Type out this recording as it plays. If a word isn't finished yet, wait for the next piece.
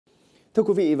Thưa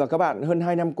quý vị và các bạn, hơn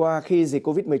 2 năm qua khi dịch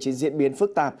Covid-19 diễn biến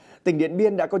phức tạp, tỉnh Điện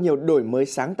Biên đã có nhiều đổi mới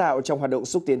sáng tạo trong hoạt động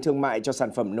xúc tiến thương mại cho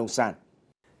sản phẩm nông sản.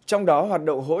 Trong đó, hoạt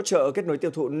động hỗ trợ kết nối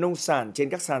tiêu thụ nông sản trên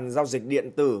các sàn giao dịch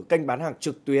điện tử, kênh bán hàng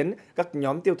trực tuyến, các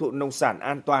nhóm tiêu thụ nông sản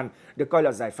an toàn được coi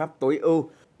là giải pháp tối ưu.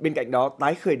 Bên cạnh đó,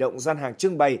 tái khởi động gian hàng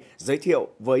trưng bày, giới thiệu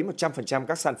với 100%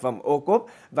 các sản phẩm ô cốp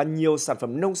và nhiều sản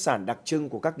phẩm nông sản đặc trưng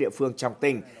của các địa phương trong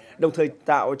tỉnh, đồng thời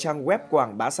tạo trang web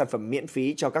quảng bá sản phẩm miễn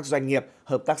phí cho các doanh nghiệp,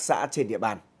 hợp tác xã trên địa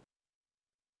bàn.